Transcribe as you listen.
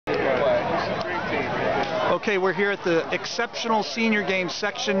Okay, we're here at the Exceptional Senior Game,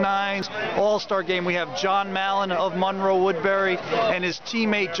 Section 9's All-Star Game. We have John Mallon of Monroe-Woodbury and his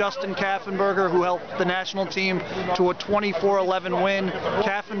teammate Justin Kaffenberger, who helped the national team to a 24-11 win.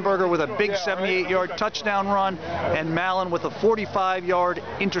 Kaffenberger with a big 78-yard touchdown run, and Mallon with a 45-yard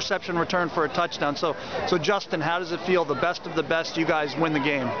interception return for a touchdown. So Justin, how does it feel? The best of the best, you guys win the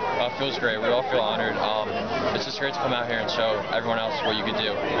game. It feels great. We all feel honored. It's just great to come out here and show everyone else what you can do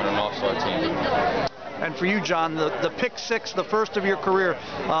on an all-star team. And for you, John, the pick six, the first of your career,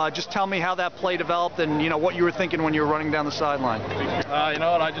 just tell me how that play developed and, you know, what you were thinking when you were running down the sideline. You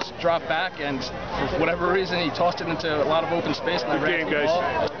know what, I just dropped back, and for whatever reason, he tossed it into a lot of open space, and I ran the ball.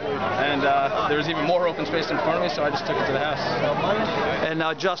 And there was even more open space in front of me, so I just took it to the house.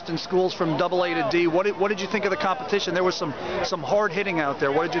 And Justin, schools from AA to D, what did you think of the competition? There was some hard hitting out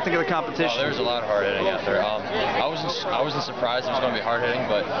there. What did you think of the competition? There was a lot of hard hitting out there. I wasn't surprised it was going to be hard hitting,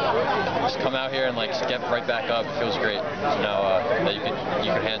 but just come out here and just get right back up. It feels great to know that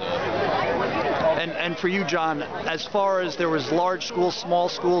you could handle it. And for you, John, as far as there was large schools, small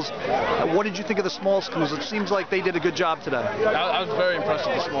schools, what did you think of the small schools? It seems like they did a good job today. I was very impressed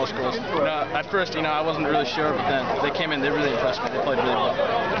with the small schools. At first, I wasn't really sure, but then they came in, they really impressed me. They played really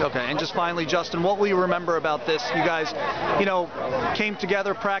well. Okay, and just finally, Justin, what will you remember about this? You guys, came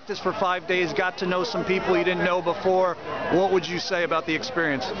together, practiced for 5 days, got to know some people you didn't know before. What would you say about the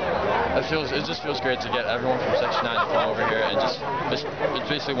experience? It just feels great to get everyone from Section 9 to come over here, and it's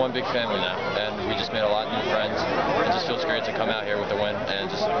basically one big family now, and we just made a lot of new friends. It just feels great to come out here with a win and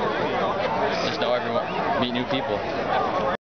just know everyone, meet new people.